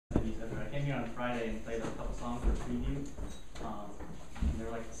came here on Friday and played a couple songs for a preview. And there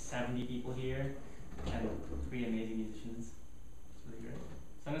were like 70 people here and 3 amazing musicians. It's really great. So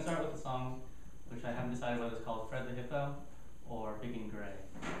I'm going to start with a song which I haven't decided whether it's called Fred the Hippo or Big and Gray.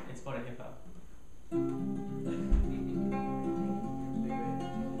 It's about a hippo.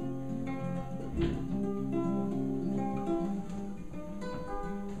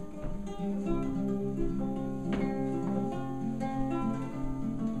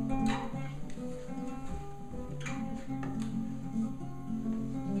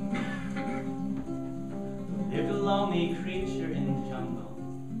 Lived a lonely creature in the jungle,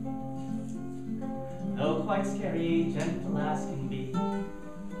 though quite scary, gentle as can be.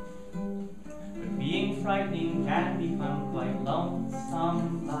 But being frightening can become quite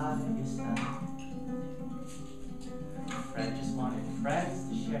lonesome by yourself. Fred just wanted friends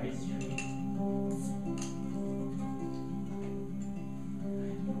to share his treat.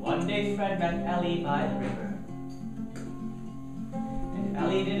 One day Fred met Ellie by the river, and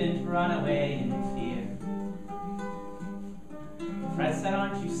Ellie didn't run away in fear. Fred said,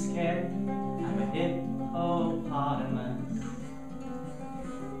 "Aren't you scared? I'm a hippopotamus."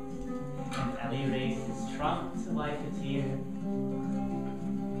 And Ellie raised his trunk to wipe a tear.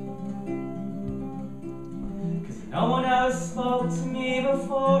 'Cause no one else spoke to me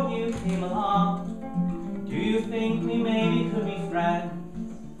before you came along. Do you think we maybe could be friends?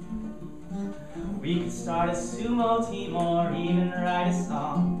 We could start a sumo team or even write a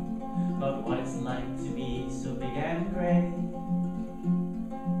song about what it's like to be so big and gray.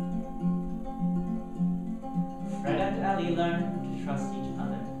 Fred and Ellie learned to trust each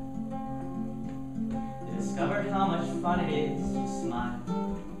other. They discovered how much fun it is to smile.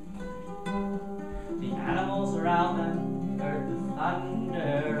 The animals around them heard the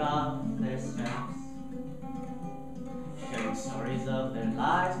thunder of their smells, sharing stories of their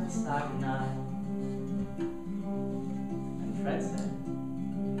lives beside the Nile. And Fred said,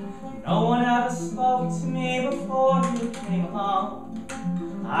 "No one ever spoke to me before you came along.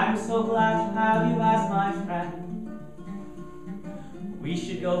 I'm so glad to have you as my friend. We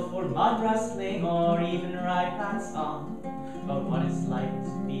should go for mud wrestling or even write that song about what it's like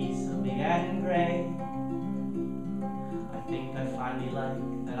to be so big and gray. I think I finally like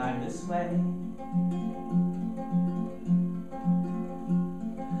that I'm this way."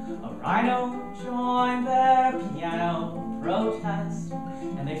 A rhino joined their piano protest,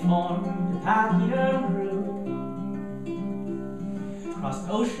 and they formed a Papillon group. Crossed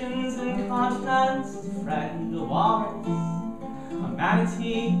oceans and continents to friend a walrus, a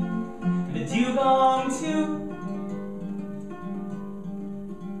manatee, and a dugong too.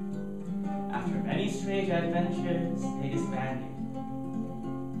 After many strange adventures, they disbanded,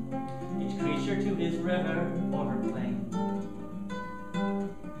 each creature to his river or her plain.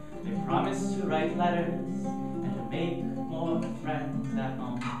 They promised to write letters and to make more friends at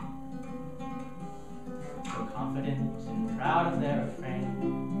home, so confident and proud of their refrain.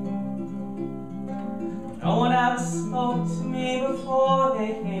 No one ever spoke to me before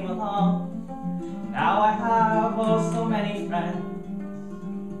they came along. Now I have oh so many friends.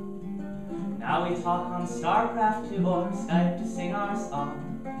 Now we talk on StarCraft 2 or Skype to sing our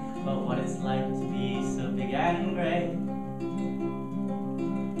song about what it's like to be so big and gray.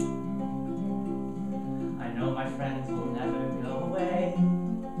 I know my friends will never go away.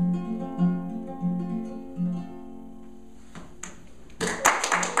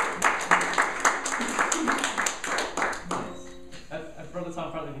 I wrote the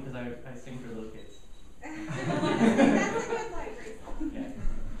song partly because I sing for little kids. That's a good library song.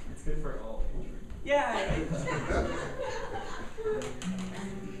 Yeah. It's good for all age groups. Yeah.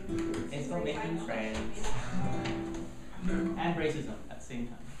 It's about making friends and racism at the same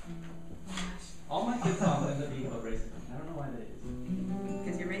time. All my kids' songs end up being about racism. I don't know why that is.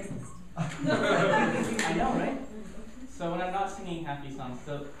 Because you're racist. I know, right? So when I'm not singing happy songs,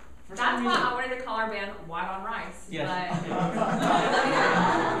 so for That's some why reason, I wanted to call our band White on Rice. Yes.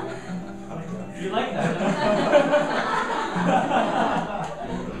 But you like that?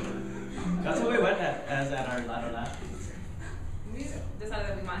 That's what we went as at our ladder lab. we decided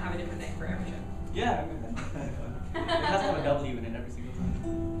that we might have a different name for every show. Yeah, it has to have a W in it every single time.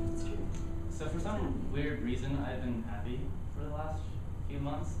 It's true. So for some weird reason, I've been happy for the last few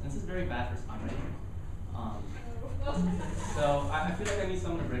months. And this is very bad for songwriting. So I feel like I need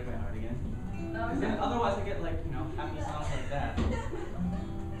someone to break my heart again. Then otherwise I get like, happy songs like that.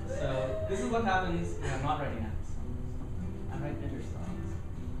 So this is what happens when I'm not writing happy songs. I write bitter songs.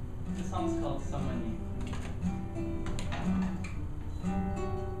 This song's called Someone New.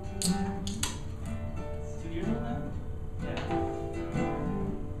 It's 2 years old now? Yeah.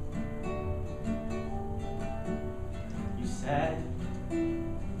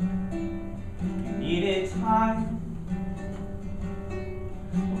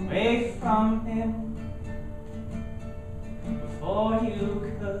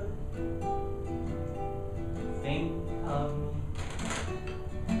 you could think of me.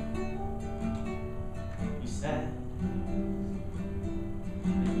 You said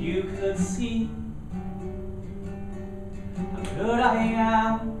that you could see how good I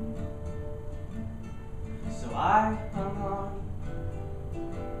am, so I hung on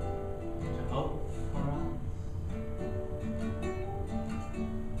to hope for us.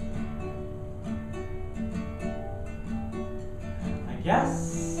 I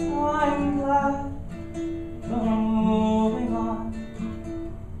guess I'm glad you're moving on,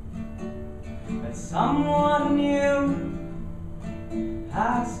 that someone new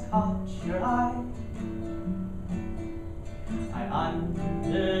has caught your eye. I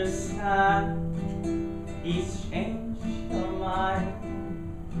understand he's changed your mind,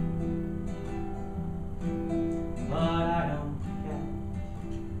 but I don't get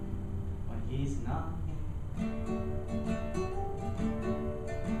why he's not here.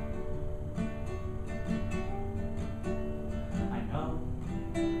 I know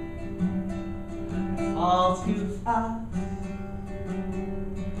I fall too fast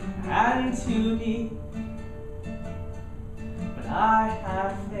and too deep, but I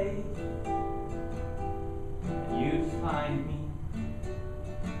had faith that you'd find me,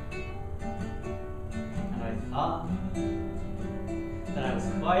 and I thought that I was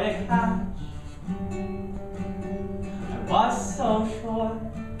quite a catch. I was so sure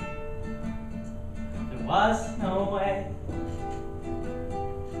there was no way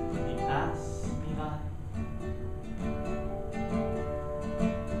you'd pass me by.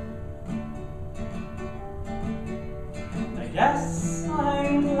 I guess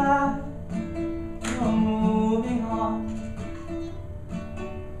I'm glad you're moving on,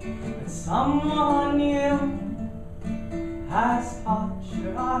 that someone new has caught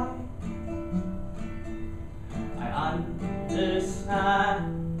your eye. I understand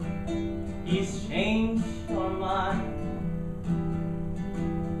he's changed your mind,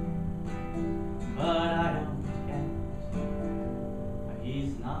 but I don't get why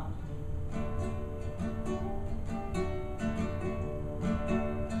he's not.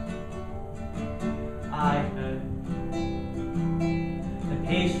 I heard the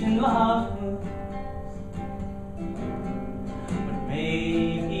patient love moves, but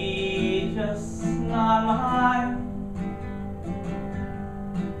maybe just not mine.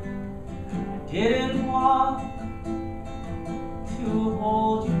 I didn't want to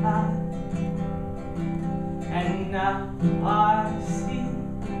hold you back, and now I see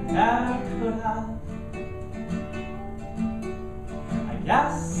never could have. I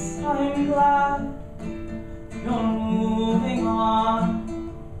guess I'm glad you're moving on,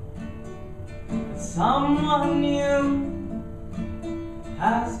 that someone new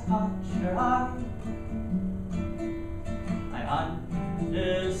has caught your eye. I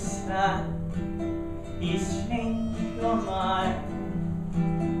understand he's changed your mind,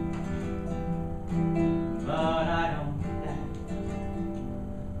 but I don't get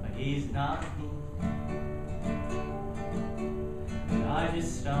why he's not me, and I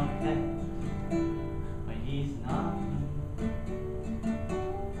just don't get why he's not me.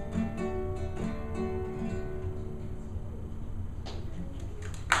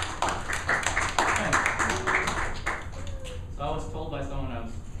 So I was told by someone I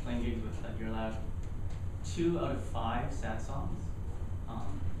was playing gigs with that you're allowed 2 out of 5 sad songs.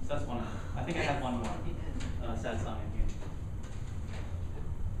 So that's one. I think I have one more sad song in here.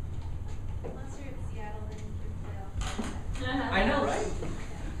 Unless you're in Seattle, then you can play off. I know, right?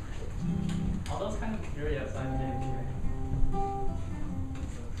 All those kind of dreary outside things.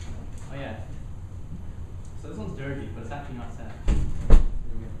 Oh yeah. So this one's dirty, but it's actually not sad.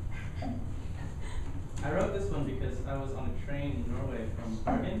 I wrote this one because I was on a train in Norway from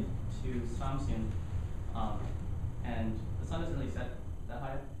Bergen to Samsung, and the sun doesn't really set that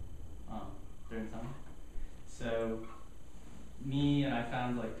high during summer. So me and I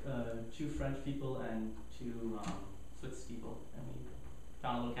found like 2 French people and 2 Swiss people, and we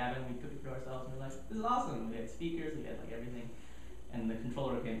found a little cabin. We cooked it for ourselves, and we were like, "This is awesome!" We had speakers, we had like everything, and the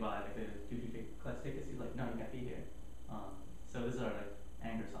controller came by, like the dude who collects tickets. He's like, "No, you can't be here." So this is our like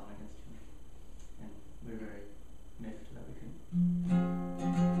anger song against him, and we were very miffed that we couldn't.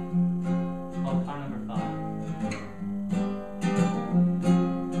 It's called car number 5.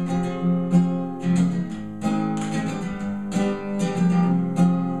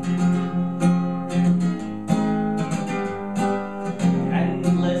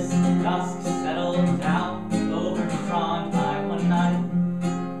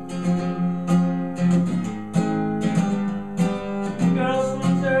 Girls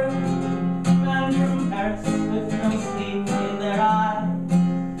from Turkey and from Paris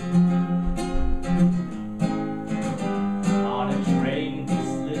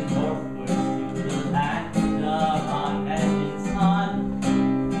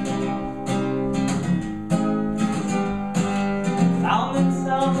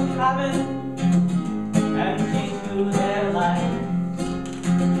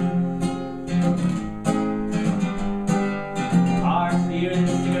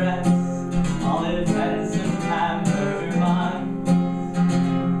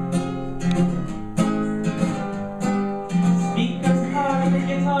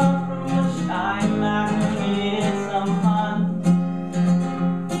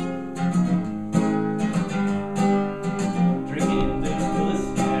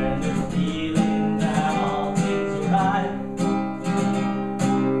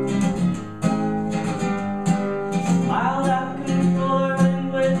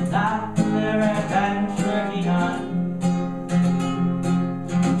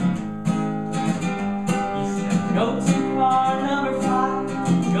Go to car number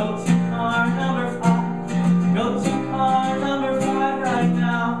 5. Go to car number 5. Go to car number 5 right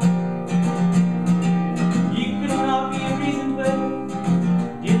now. You could not be reasoned with.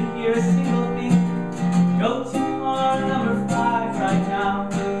 Didn't hear a single thing. Go to car number 5 right now.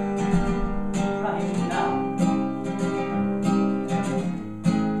 Right now.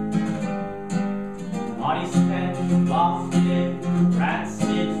 Naughty stench wafted,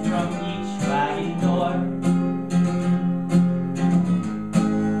 rancid from each wagon door.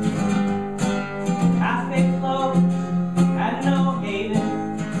 Cafe closed and no haven,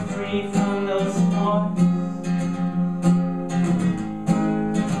 free from those snorts.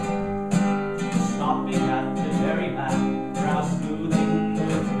 Stopping at the very back, brow smoothing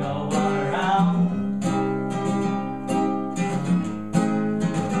with no one around.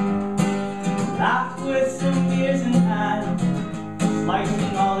 Laughed with some beers in hand,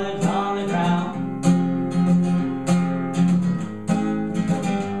 slicing olives on the ground.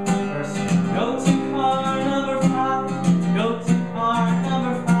 First, go to car number 5. Go to car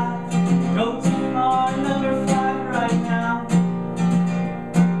number 5. Go to car number 5 right now.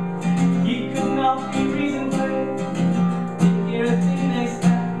 You could not be reasoned with. Didn't hear a thing they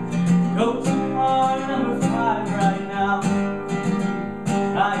said. Go to car number 5 right now.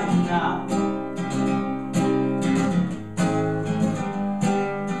 Right now.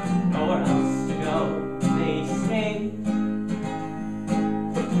 Nowhere else to go, they say.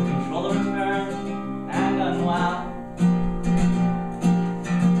 Controller turned and unwound.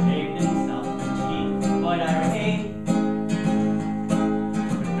 Paved himself a cheek, quite irate.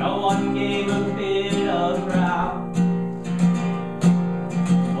 But no one gave a bit of ground.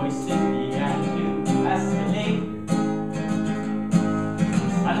 Voices began to escalate.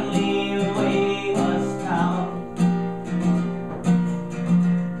 Suddenly the way was found.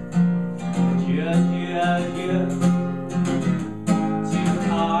 Adieu, adieu, adieu to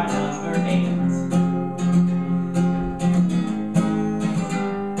car number 8.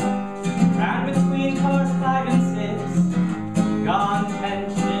 Ran between cars 5 and 6, gone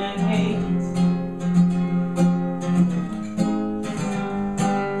tension and hate.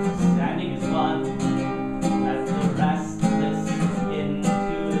 Standing as one, as the rest listen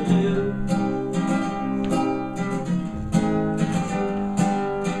into the loop.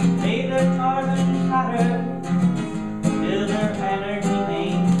 Lay their cars unshattered, fill their energy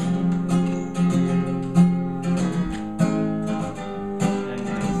lanes. Then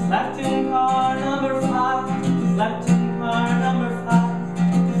they slept in car number 5, slept in car number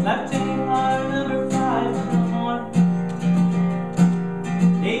 5, slept in car number 5 no more.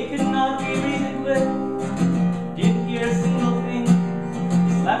 They could not be reasoned with, didn't hear a single thing.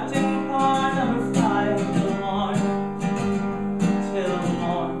 They slept in car number 5 till morn, till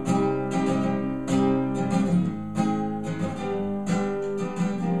morn.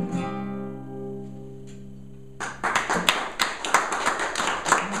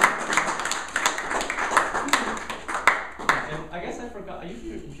 I guess I forgot. I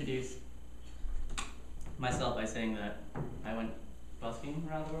usually introduce myself by saying that I went busking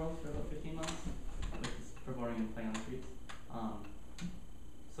around the world for about 15 months, which is performing and playing on the streets.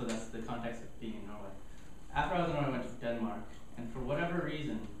 So that's the context of being in Norway. After I was in Norway, I went to Denmark, and for whatever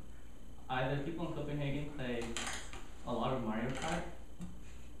reason, either people in Copenhagen play a lot of Mario Kart,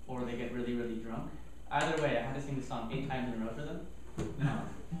 or they get really, really drunk. Either way, I had to sing the song 8 times in a row for them.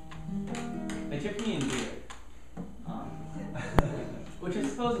 They tipped me in beer. Which I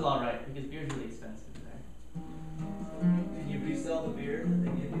suppose is alright, because beer is really expensive there. Did you resell the beer that they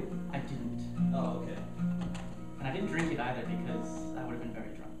gave you? I didn't. Oh, okay. And I didn't drink it either, because I would have been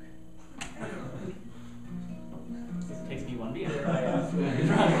very drunk. It takes me 1 beer. Drink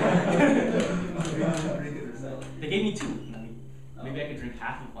it or sell it. They gave me 2. Maybe I could drink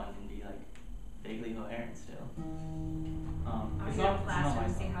half of one and be like vaguely coherent still. I'll It's be not in my class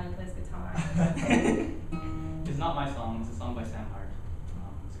and see song. how he plays guitar. It's not my song, it's a song by Sam Hart.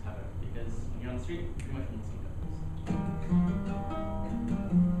 It's a cover, because when you're on the street, you pretty much want to sing covers.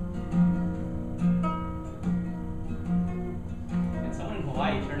 And someone in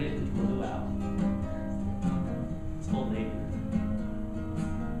Hawaii turned it into a luau. It's old lady.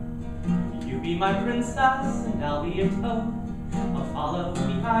 You be my princess and I'll be your toad. I'll follow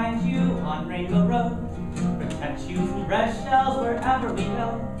behind you on Rainbow Road. Protect you from red shells wherever we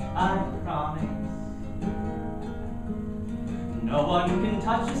go, I promise. No one can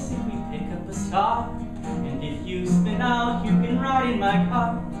touch us if we pick up a star. And if you spin out, you can ride in my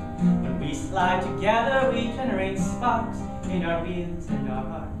car. When we slide together, we generate sparks in our wheels and our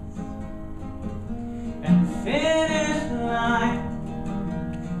hearts. And the finish line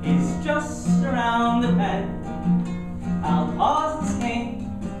is just around the bend.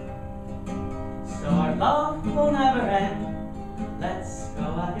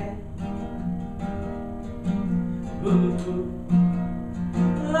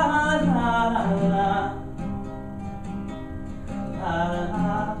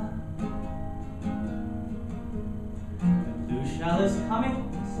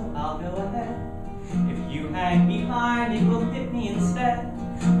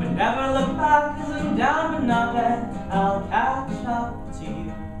 never look back 'cause I'm down but not dead. I'll catch up to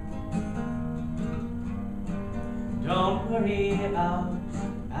you. Don't worry about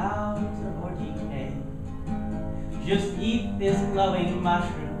or decay. Just eat this glowing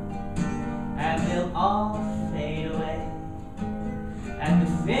mushroom and they'll all fade away. And the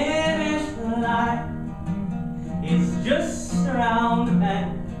finish line is just around the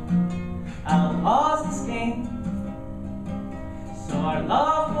bend. I'll pause this game so our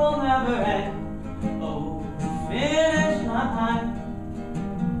love will never end. Oh, the finish line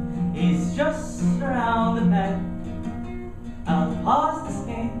is just around the bend. I'll pause this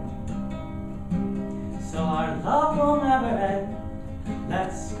game so our love will never end.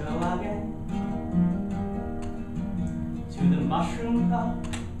 Let's go again to the mushroom cup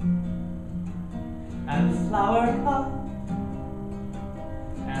and the flower cup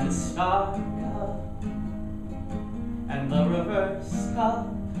and the star cup and the reverse cup.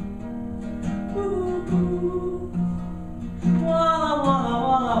 Ooh, ooh. Walla walla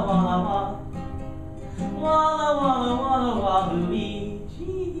walla walla walla. Walla walla walla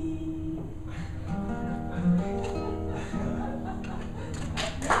Waluigi.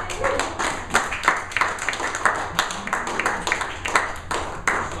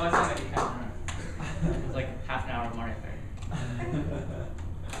 So I sound like a cat. It was like half an hour of Mario Kart.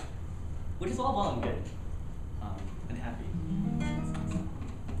 Which is all well and good. And happy.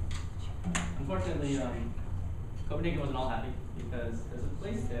 Unfortunately, Copenhagen wasn't all happy because there's a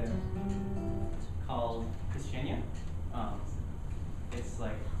place there called Chiayi. It's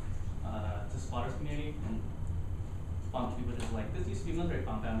like it's a squatters community, and a bunch of people just like, this used to be a military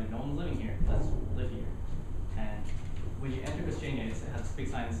compound and no one's living here, let's live here. And when you enter Chiayi, it has this big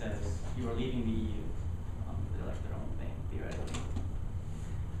sign that says you are leaving the EU. They're like their own thing, theoretically.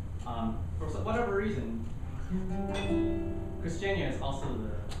 For whatever reason, Chiayi is also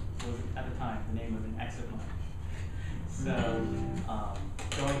was at the time the name of an ex-of mine. So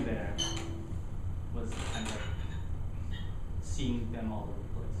going there was kind of like seeing them all over the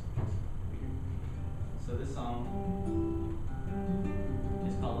place, which is weird. So this song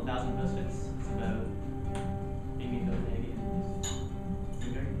is called 1,000 Misfits. It's about being in Copenhagen and just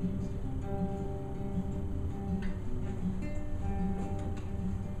being very confused.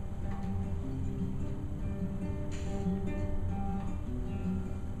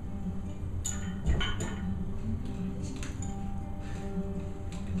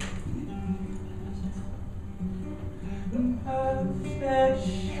 Perfect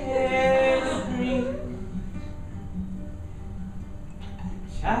shade of green,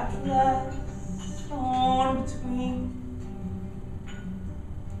 chocolate torn between,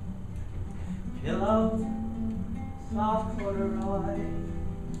 pillows, soft corduroy,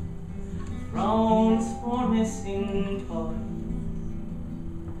 thrones for missing toys,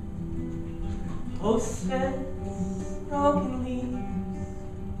 post-its, broken leaves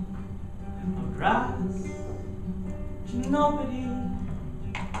of grass to nobody,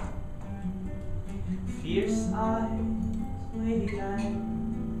 fierce eyes, lady eyes,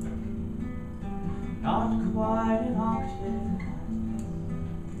 not quite an octave.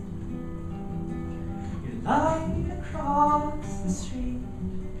 You light across the street,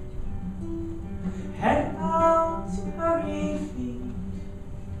 head out to hurry feet.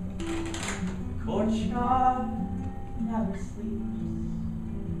 The courtyard never sleeps.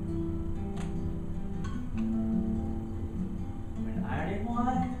 Iron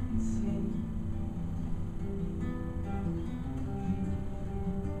wine sing.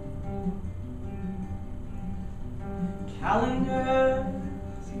 Calendars,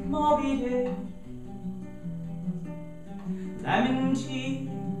 Moby Dick, lemon tea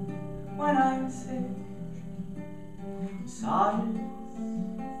when I'm sick, massages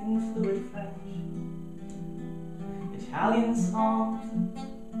in fluid French, Italian songs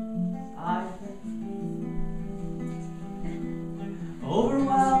I think.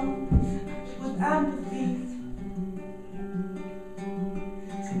 Overwhelmed with empathy,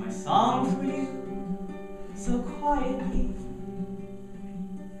 sing my song for you so quietly.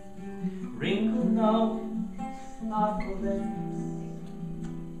 Wrinkled nose, thoughtful lips,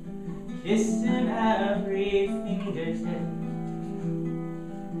 kissed in every fingertip.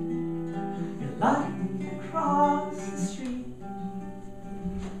 Your light across the street,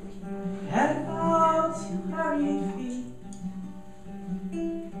 head out to hurry feet.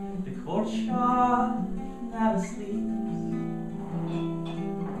 The courtyard never sleeps.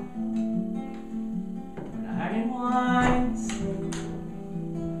 When iron wine sings.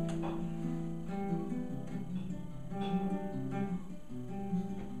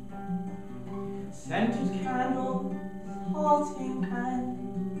 Scented candles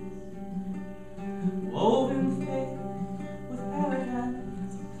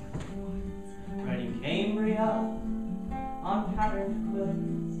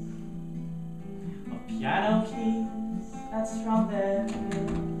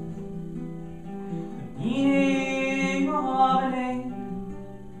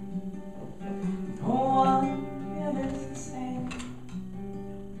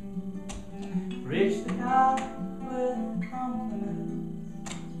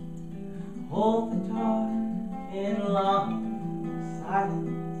hold the door in longing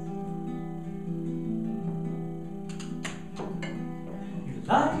silence. You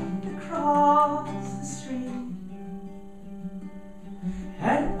light across the street,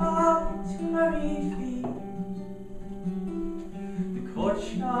 head out to murray feet, the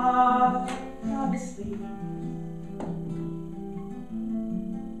courtyard of asleep.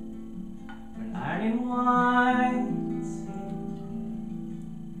 When iron wine sings.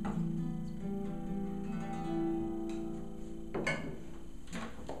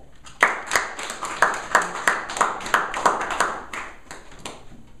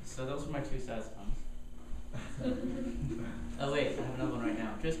 So those were my two sad songs. Oh wait, I have another one right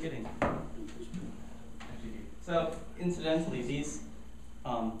now. Just kidding. Actually, so incidentally, these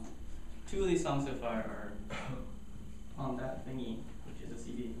two of these songs so far are on that thingy, which is a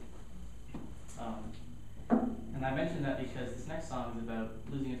CD. And I mentioned that because this next song is about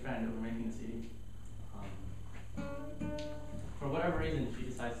losing a friend over making the CD. For whatever reason, she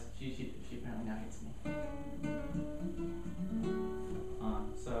decides she apparently now hates me.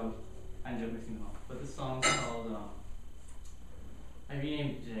 So I ended up mixing them all. But this song's called I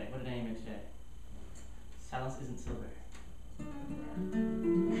renamed it today. What did I name it today? Silence Isn't Silver.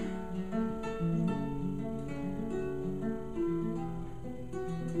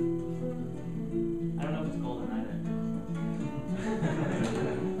 I don't know if it's golden either.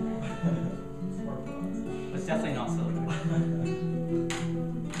 But it's definitely not silver.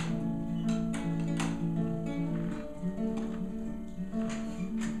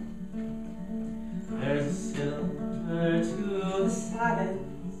 There's a silver to the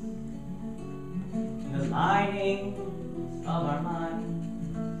silence in the linings of our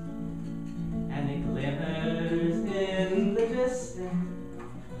minds, and it glimmers in the distance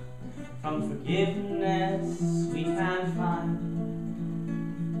from forgiveness we can find.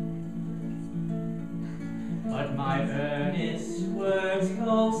 But my earnest words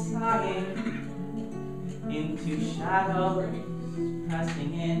go sighing into shadows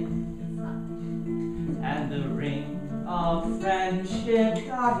pressing in, and the ring of friendship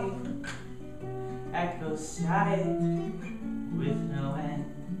dying echoes static with no end.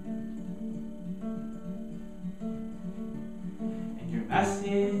 And your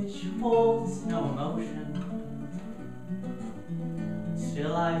message holds no emotion.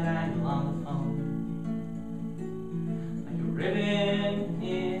 Still I dangle on the phone like a ribbon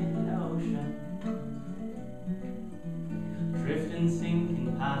in an ocean, drifting,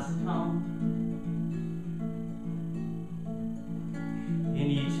 sinking past home. In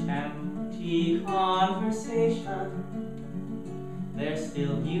each empty conversation, there's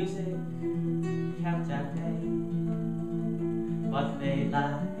still music kept at bay, but they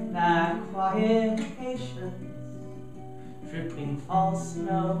lack that quiet patience, dripping false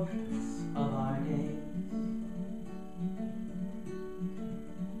notes of our days.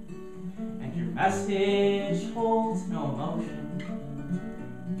 And your message holds no emotion,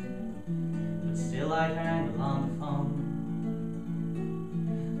 but still I dangle on the phone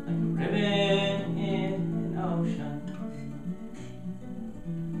like a ribbon in an ocean,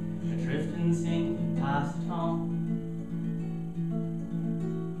 adrift and sinking past home.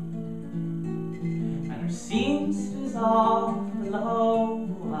 And our seams dissolve below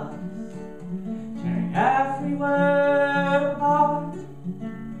us, tearing every word apart.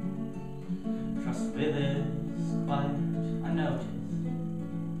 Trust withers quite unnoticed,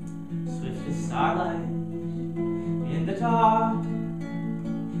 swift as starlight in the dark.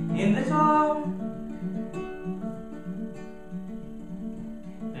 In the dark,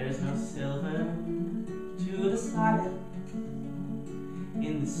 there's no silver to the silence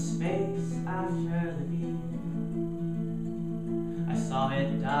in the space after the beat. I saw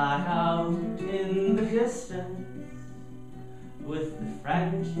it die out in the distance with the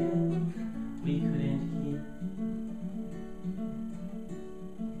friendship we couldn't keep.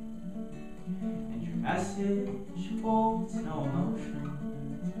 And your message holds no emotion,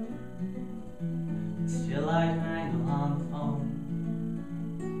 still I dangle on the phone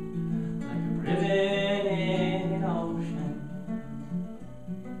like a ribbon in an ocean,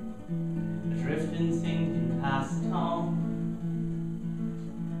 adrift and sinking past home,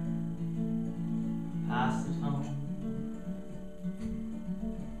 past the home.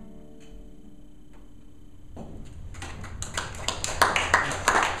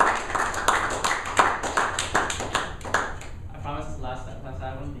 I promise it's the last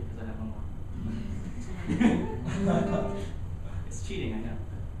album because I have one more. It's cheating, I know.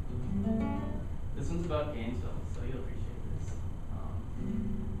 This one's about Gainesville, so you'll appreciate this.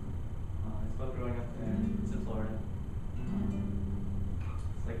 It's about growing up there. It's in Florida.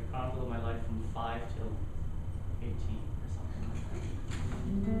 It's like a chronicle of my life from 5 till 18 or something like that.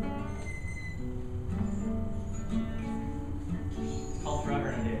 It's called Forever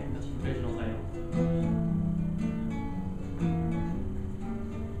and a Day. That's the original title.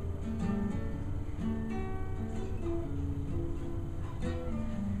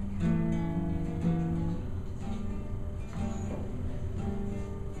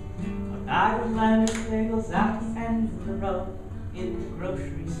 A bag of Landers bagels at the end of the road in the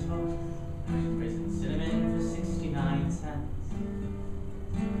grocery store, raising cinnamon for 69 cents.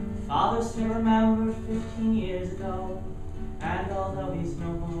 Father still remembers 15 years ago, and although he's no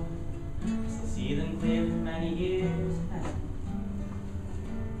more, I still see them clear for many years hence.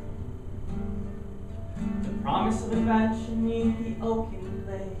 The promise of adventure neath the oaken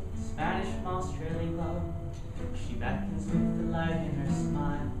blade, Spanish moss trailing low, she beckons with the light in her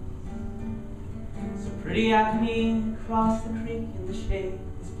smile. So pretty at me, across the creek in the shade,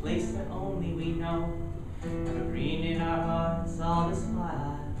 this place that only we know, evergreen in our hearts all this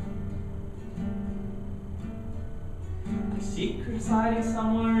while. My secret's hiding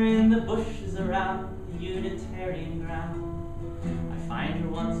somewhere in the bushes around the Unitarian ground. I find her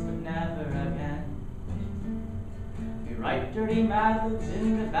once but never again. We write dirty mad libs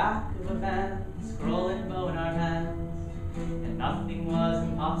in the back of a van, scroll and bow in our hands, and nothing was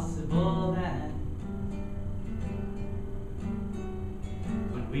impossible then.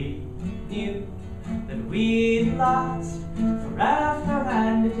 When we knew that we'd lost forever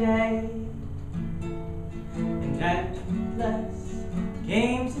and a day, and endless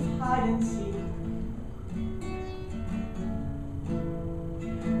games of hide and seek,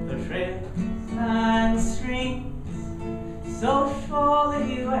 the trails and streams so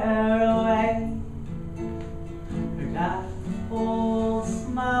surely wear away. Her daffodil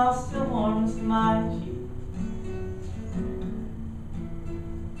smile still warms my cheek.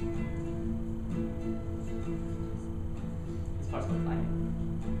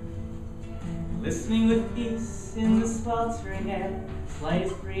 Listening with peace in the sweltering air,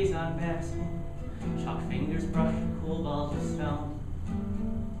 slightest breeze on bare skin, chalk fingers brush the cool balls of stone.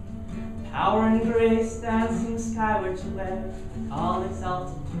 Power and grace dancing skyward to where I call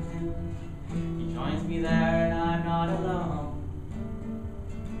exalted to him. He joins me there and I'm not alone.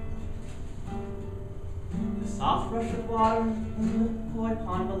 The soft rush of water in the koi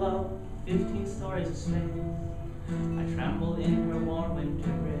pond below, 15 stories of space. I tremble in her warm winter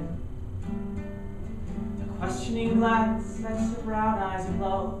grip. A questioning glance sets her brown eyes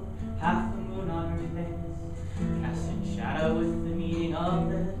aglow, half the moon on her face, cast in shadow with the meaning of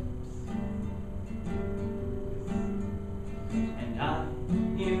lips. And I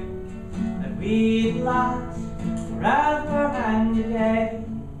knew that we'd last forever and a day,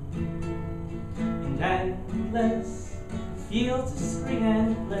 in endless fields of spring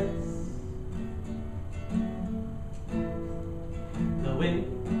and bliss. The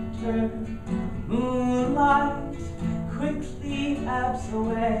winter moonlight quickly ebbs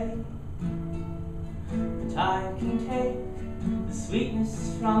away, but I can take the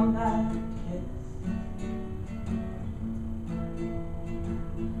sweetness from that kiss.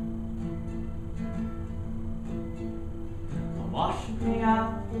 A wash of green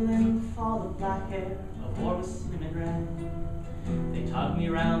apple in the fall of black hair, a war with cinnamon red. They tug me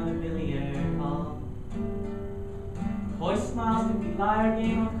round the billiard hall. Coy smiles with me, liar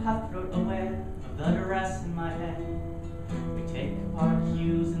game of cutthroat, aware of the duress in my head. We take our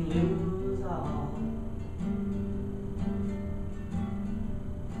cues and lose all.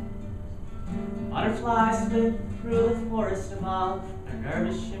 Butterflies slip through the forest above, her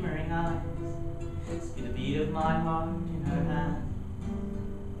nervous shimmering eyes speed the beat of my heart in her hand.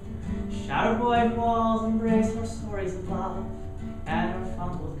 Shattered white walls embrace our stories of love and our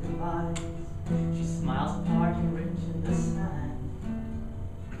fumbled goodbyes. She smiles apart and rich in the sand.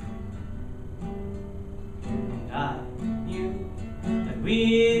 And I knew that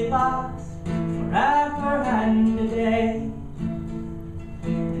we'd lost forever and a day,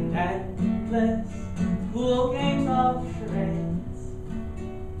 and endless cool games of charades.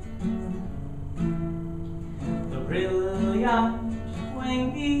 The brilliant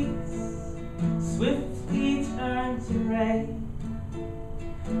wing beats swiftly turn to gray.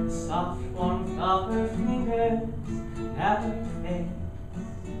 The soft warmth of her fingers never fades.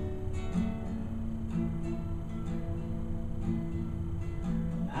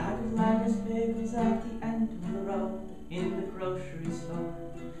 A bag of Landers bagels at the end of the road in the grocery store,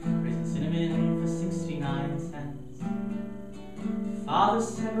 raising cinnamon for 69 cents. Father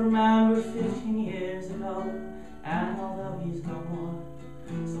said remember 15 years ago, and although he's no more,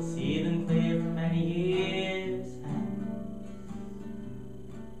 still see them clear for many years hence.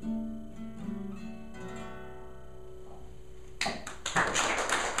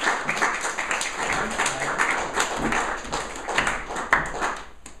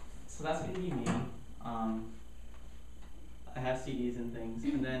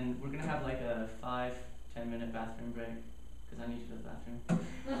 things, and then we're gonna have like a 5-10 minute bathroom break because I need to go to the bathroom.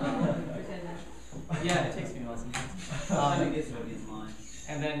 Yeah, it takes me a while sometimes.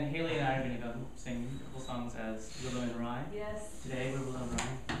 And then Haley and I are gonna go sing a couple songs as Willow and Rye. Yes. Today we're Willow and Rye.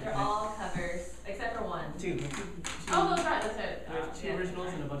 They're all covers, except for one. Two. Oh, that's right, that's right. We have two Yeah.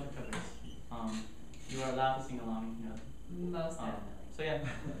 originals and a bunch of covers. You are allowed to sing along if you know them. Most definitely. So yeah,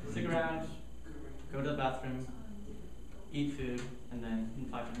 stick around, go to the bathroom, eat food, and then in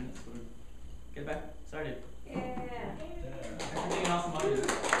 5-10 minutes we'll get back started. Yeah. Thanks for being an awesome audience.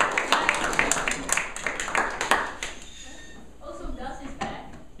 Also, Gus is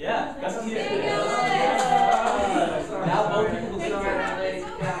back. Yeah, Gus is here. Yay! Now both people Thanks start for having like, us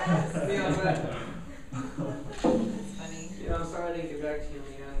so yeah, fast. be on that. It's funny. Yeah, I'm sorry I didn't get back to you in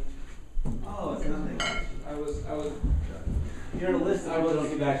the end. Oh, it's nothing. I was, You're on a list. I don't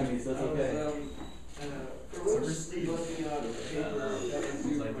get back to me, so it's I was, okay. looking out a paper that was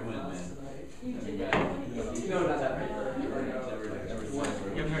due like for the wind, class man. tonight. You did. No, not that paper. Never You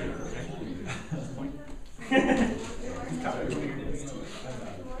haven't heard of it, right? That's the point.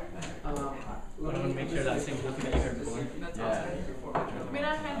 But I want to make sure that I sing something that you heard before. That's Yeah. awesome. I mean, I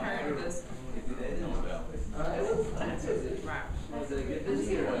haven't heard of this. Right. Was it a good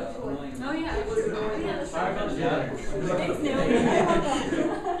busy or annoying? Oh, yeah. It was annoying. Sorry about the other. Thanks, Neil.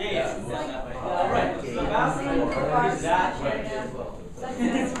 Yeah, yeah, that way. Right, so the bathroom is that way.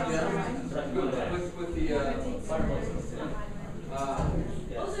 With the, fireplace.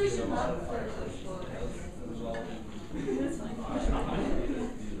 Also, you should love That's fine.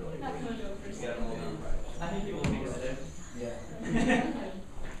 I think people will figure it out. Yeah.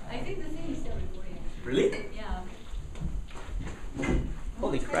 I think the thing is still recording. Really?